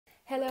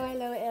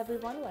Hello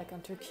everyone,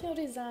 welcome to QKnow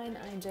Design.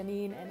 I'm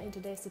Janine, and in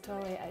today's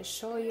tutorial I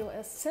show you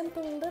a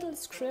simple little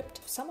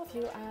script. Some of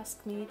you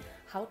asked me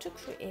how to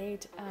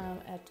create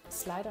a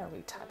slider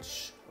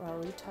retouch or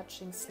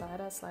retouching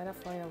slider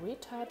for your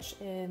retouch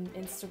in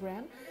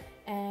Instagram.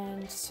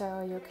 And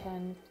so you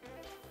can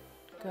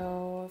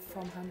go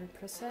from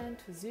 100%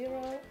 to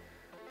 0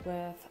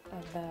 with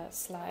the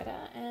slider,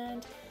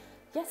 and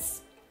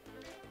yes,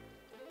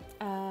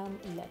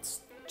 let's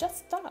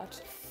just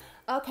start.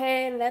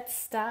 Okay, let's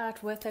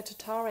start with the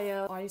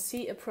tutorial. I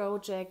see a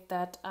project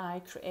that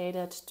I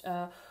created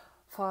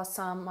for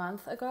some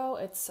month ago.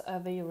 It's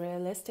the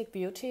realistic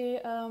beauty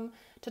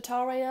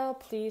tutorial.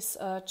 Please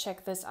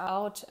check this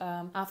out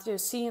after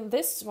you've seen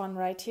this one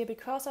right here,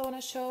 because I want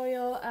to show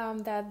you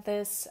that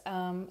this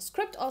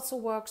script also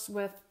works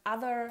with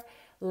other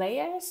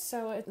layers.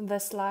 So the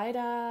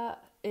slider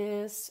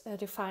is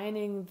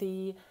defining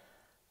the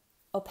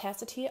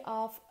opacity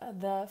of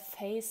the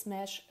face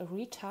mesh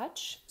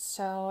retouch.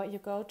 So you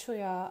go to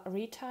your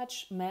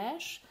retouch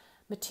mesh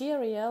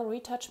material,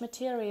 retouch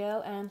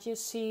material, and you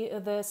see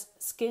this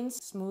skin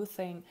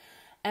smoothing.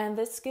 And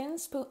this skin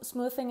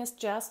smoothing is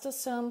just a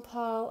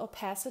simple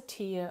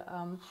opacity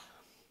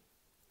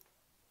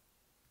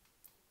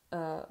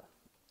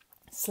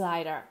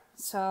slider.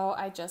 So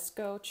I just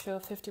go to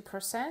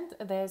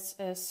 50%. This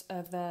is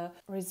the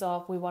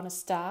result we want to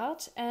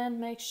start, and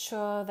make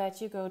sure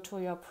that you go to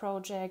your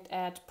project,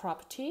 add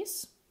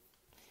properties,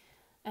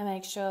 and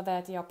make sure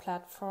that your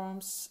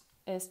platforms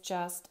is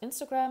just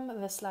Instagram.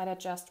 The slider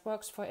just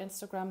works for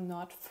Instagram,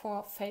 not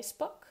for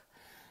Facebook.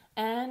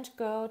 And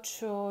go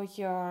to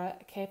your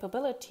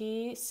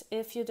capabilities.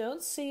 If you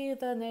don't see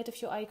the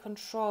native UI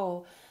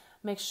control,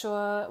 make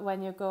sure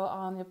when you go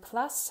on your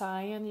plus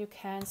sign, you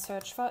can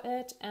search for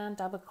it and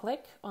double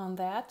click on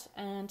that,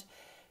 and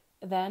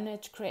then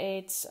it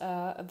creates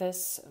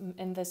this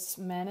in this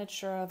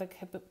manager the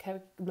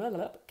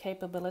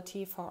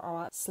capability for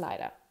our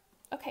slider.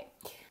 Okay,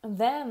 and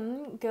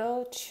then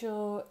go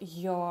to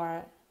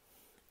your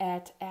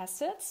add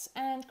assets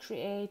and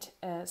create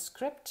a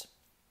script.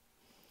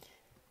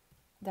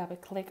 Double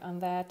click on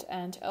that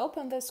and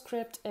open the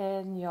script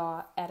in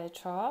your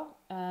editor.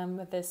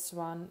 This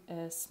one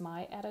is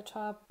my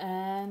editor,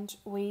 and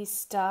we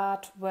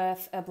start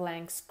with a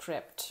blank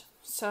script.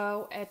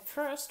 So at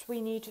first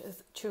we need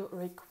to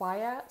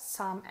require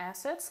some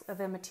assets,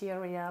 the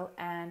material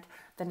and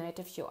the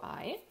native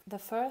UI. The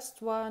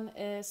first one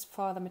is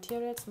for the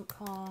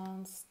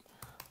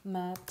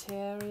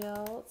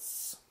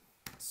materials.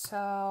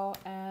 So,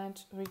 and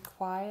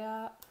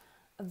require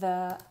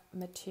the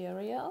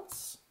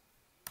materials,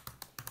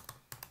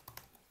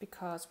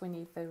 because we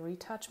need the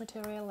retouch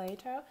material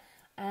later,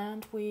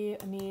 and we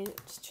need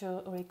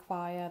to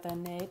require the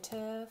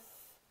native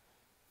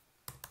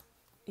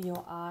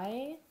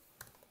UI,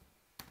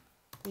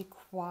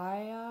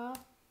 require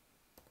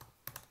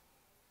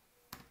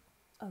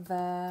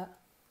the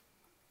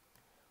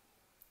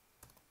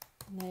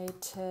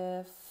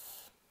native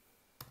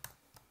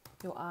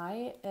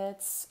UI,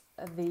 it's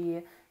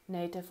the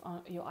native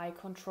UI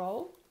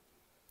control.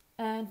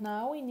 And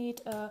now we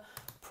need a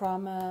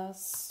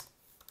promise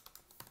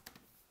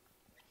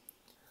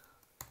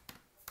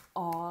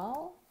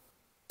all,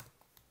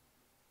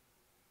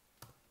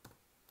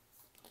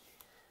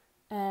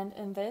 and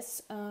in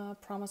this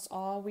promise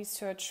all we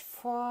search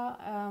for,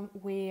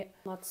 we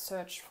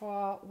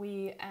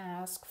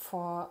ask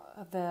for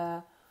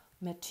the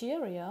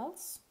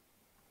materials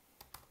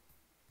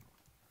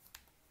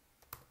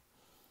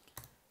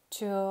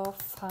to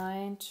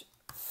find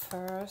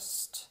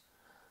first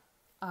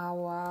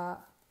our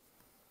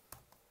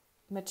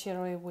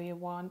material we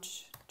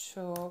want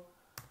to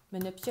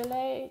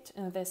manipulate.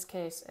 In this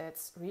case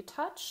it's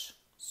retouch,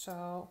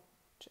 so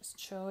just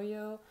show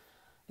you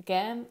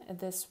again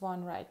this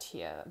one right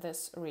here,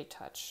 this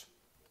retouch.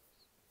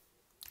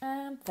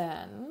 And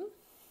then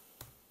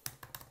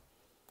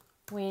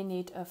we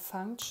need a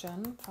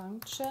function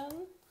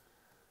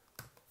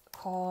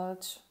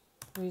called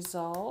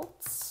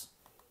results,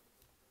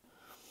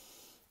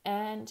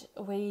 and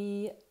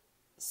we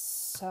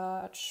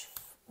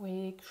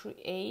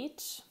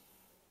create,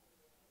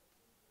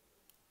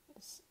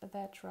 is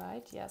that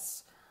right?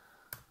 Yes.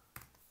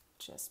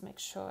 Just make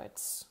sure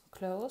it's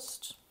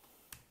closed.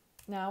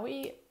 Now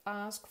we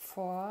ask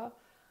for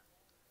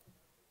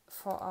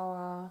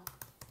our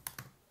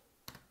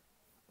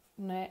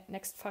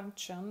next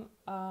function,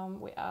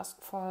 we ask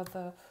for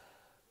the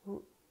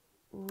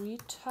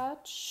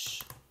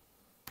retouch.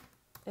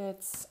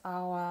 It's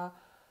our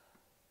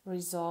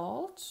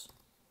result.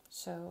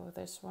 So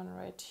this one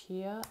right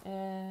here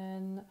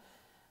in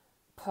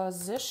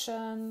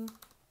position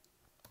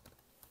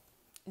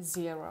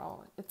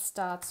 0. It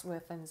starts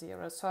within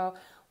 0. So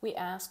we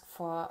ask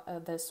for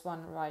this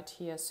one right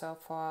here, so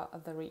for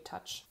the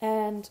retouch.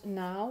 And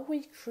now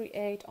we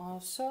create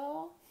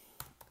also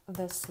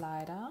the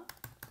slider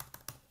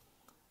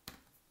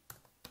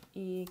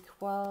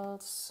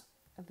equals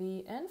the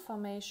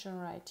information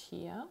right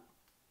here,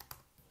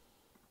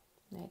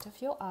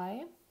 native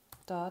UI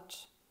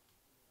dot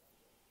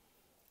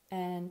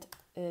and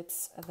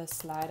it's the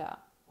slider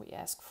we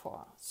ask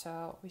for.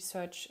 So we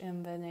search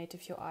in the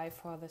native UI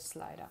for the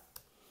slider.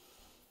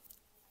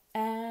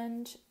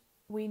 And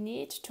we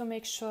need to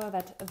make sure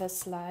that the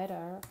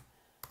slider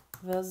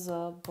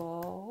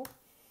visible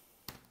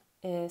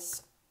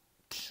is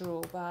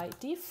true. By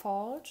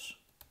default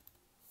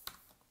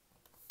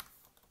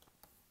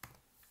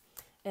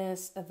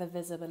is the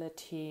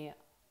visibility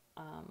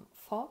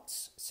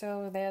false.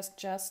 So there's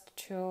just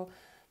two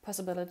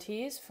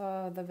possibilities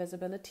for the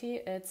visibility.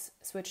 It's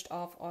switched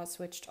off or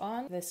switched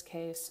on. In this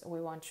case,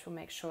 we want to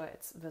make sure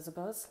it's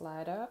visible.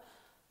 Slider,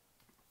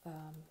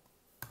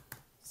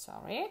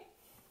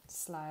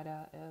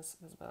 slider is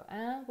visible.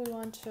 And we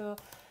want to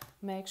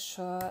make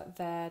sure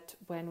that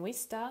when we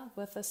start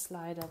with the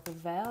slider, the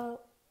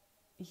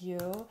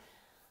value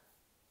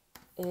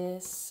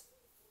is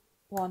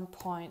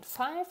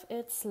 1.5.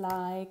 It's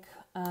like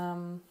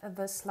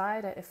the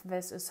slider, if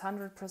this is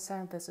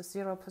 100%, this is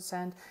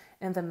 0%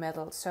 in the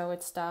middle. So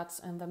it starts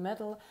in the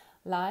middle,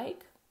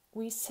 like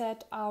we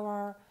set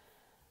our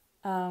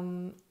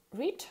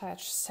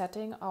retouch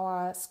setting,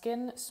 our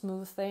skin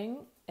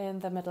smoothing in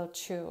the middle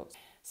too.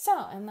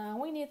 So, and now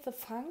we need the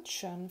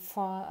function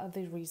for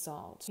the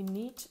result. We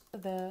need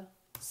the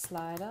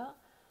slider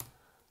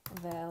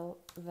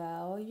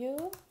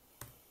value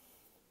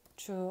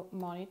to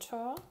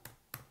monitor.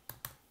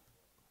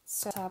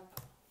 Subscribe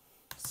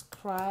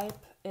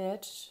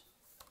it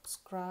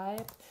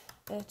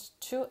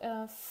to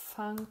a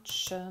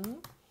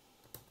function,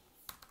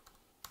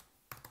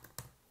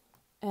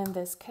 in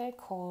this case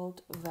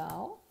called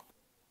val.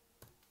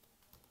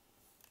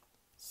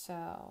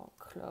 So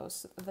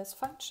close this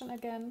function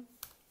again,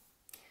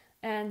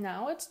 and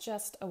now it's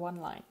just a one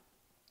line.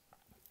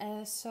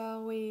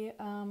 So we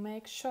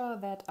make sure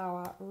that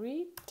our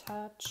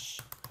retouch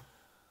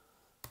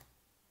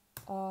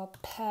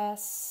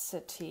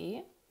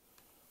opacity,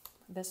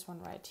 this one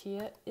right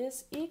here,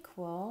 is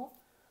equal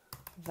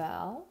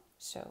val,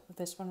 so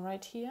this one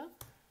right here,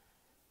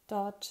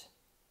 dot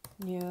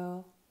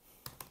new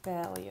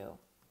value.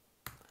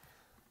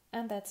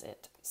 And that's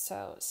it.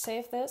 So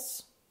save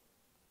this,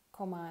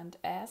 Command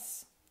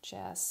S,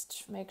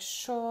 just make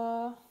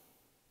sure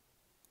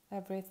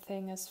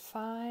everything is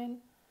fine.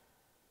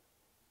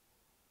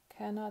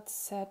 Cannot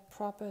set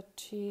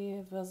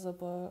property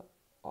visible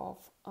of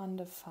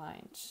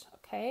undefined.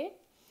 Okay,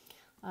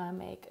 I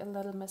make a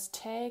little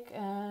mistake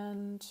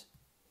and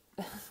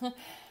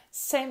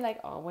same like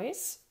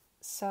always.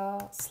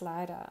 So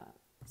slider,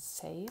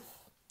 save,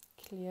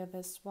 clear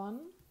this one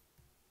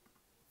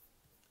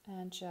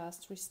and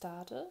just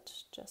restart it,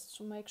 just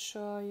to make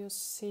sure you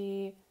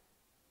see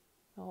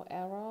no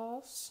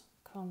errors.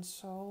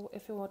 Console,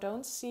 if you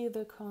don't see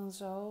the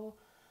console,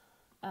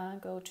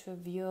 go to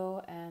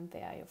view and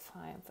there you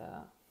find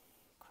the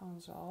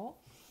console.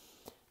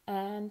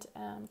 And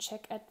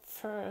check at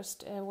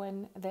first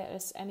when there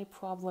is any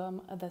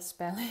problem, the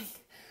spelling.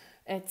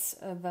 It's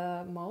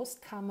the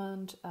most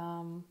common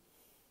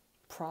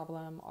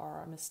problem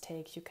or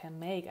mistake you can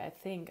make, I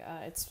think.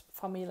 It's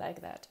for me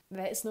like that.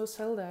 There is no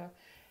tilde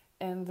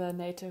in the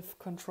native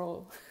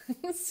control.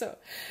 So,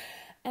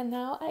 and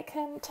now I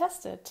can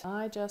test it.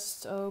 I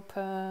just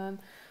open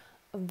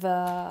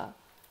the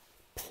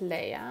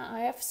player.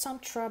 I have some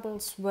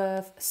troubles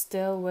with,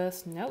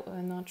 no,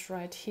 not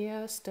right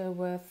here, still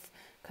with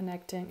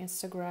connecting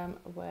Instagram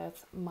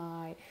with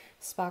my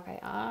Spark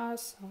IR.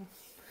 So,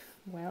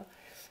 well,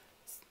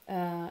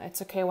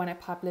 it's okay when I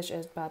publish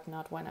it, but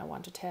not when I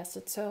want to test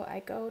it. So I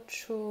go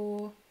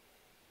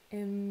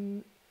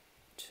into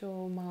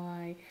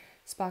my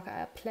Spark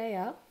IR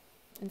player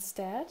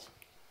instead.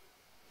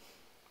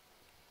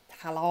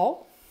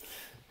 Hello.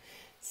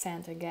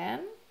 Send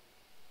again.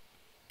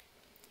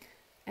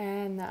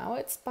 And now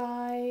it's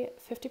by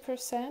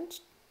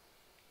 50%.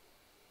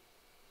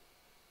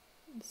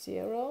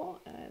 0,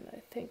 and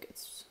I think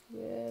it's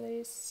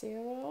really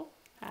 0.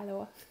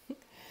 Hello.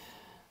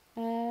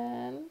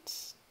 And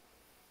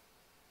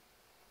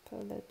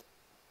pull it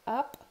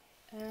up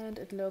and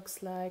it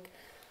looks like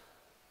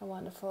a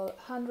wonderful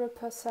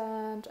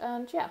 100%,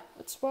 and yeah,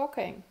 it's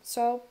working.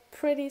 So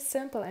pretty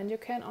simple, and you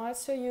can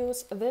also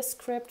use this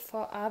script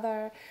for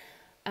other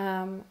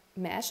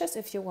meshes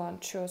if you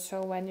want to.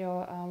 So when you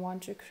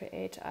want to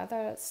create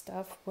other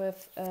stuff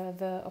with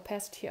the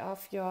opacity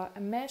of your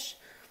mesh,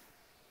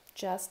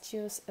 just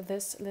use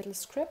this little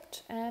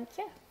script. And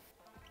yeah,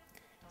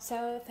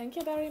 so thank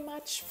you very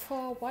much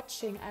for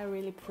watching. I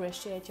really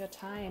appreciate your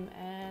time,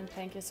 and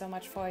thank you so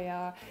much for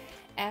your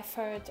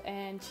effort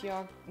and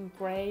your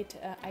great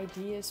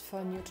ideas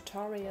for new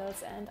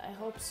tutorials. And I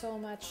hope so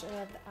much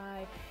that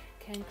I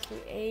can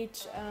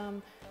create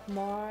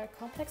more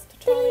complex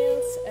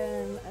tutorials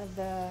in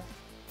the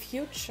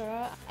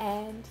future.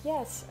 And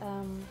yes,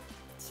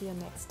 see you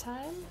next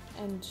time.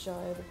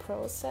 Enjoy the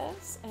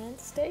process and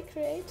stay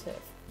creative.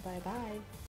 Bye bye.